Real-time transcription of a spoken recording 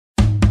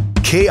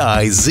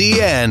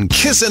KIZN,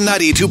 Kissin'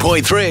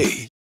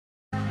 92.3.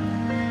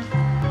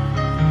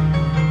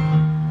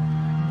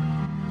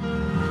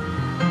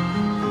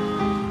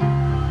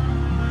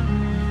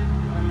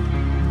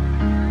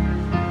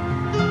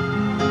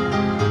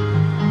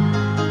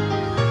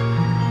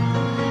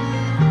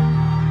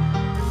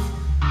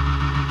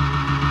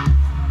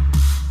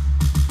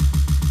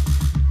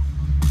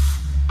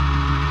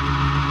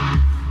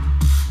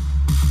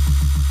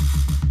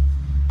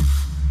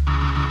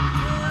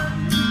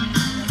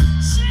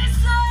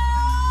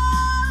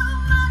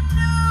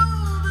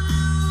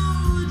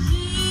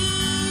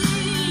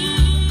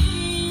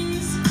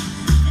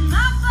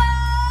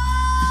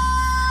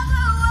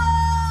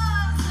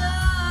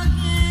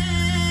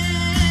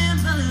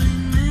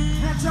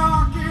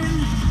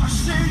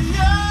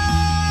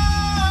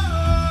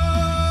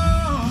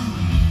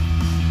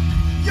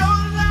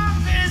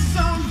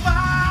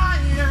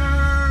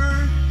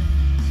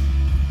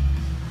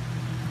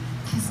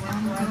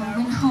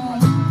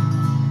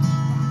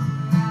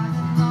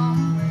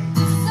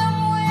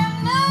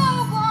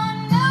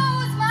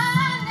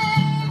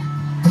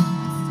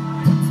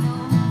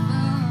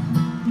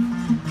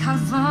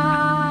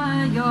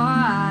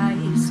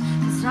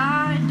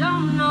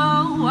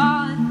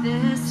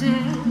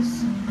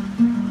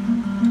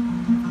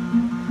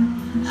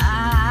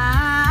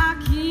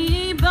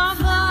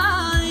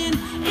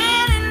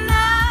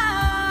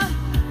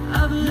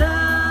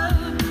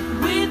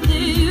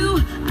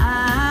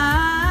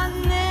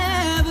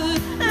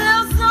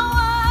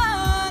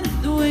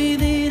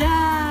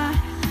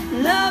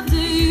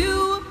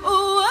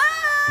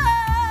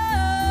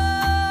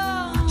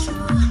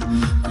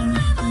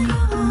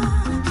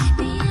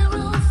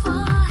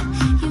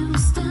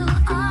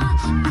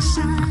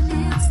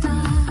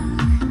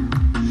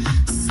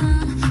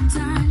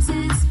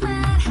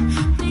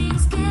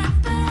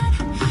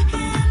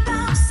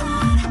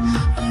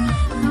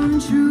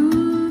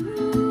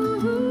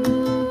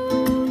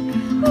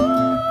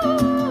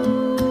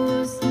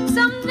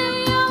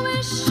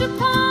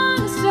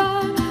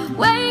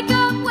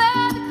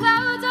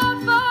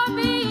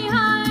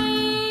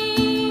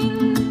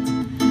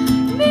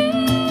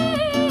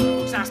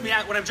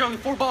 When I'm juggling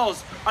 4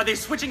 balls, are they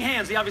switching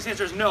hands? The obvious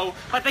answer is no,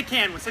 but they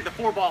can when, say, the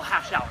 4-ball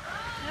half shower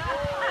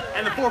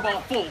and the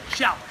 4-ball full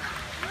shower.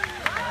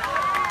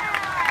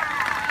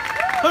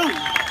 Boom!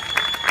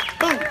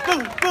 Boom,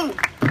 boom, boom!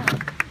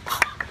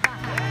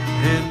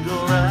 And go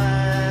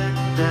right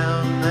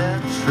down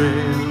that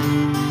trail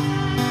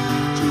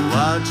to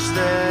watch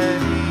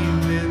that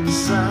evening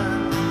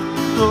sun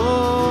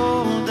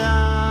go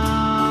down.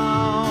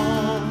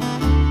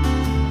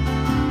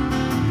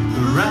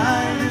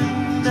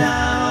 Riding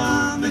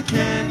down the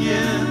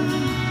canyon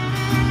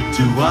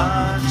to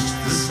watch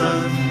the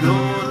sun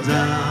go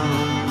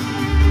down,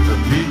 a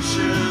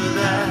picture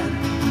that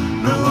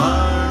no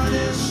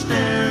artist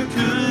there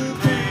could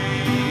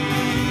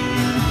paint.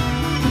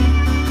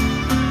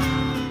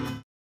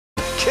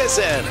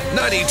 Kissin'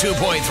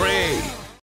 92.3.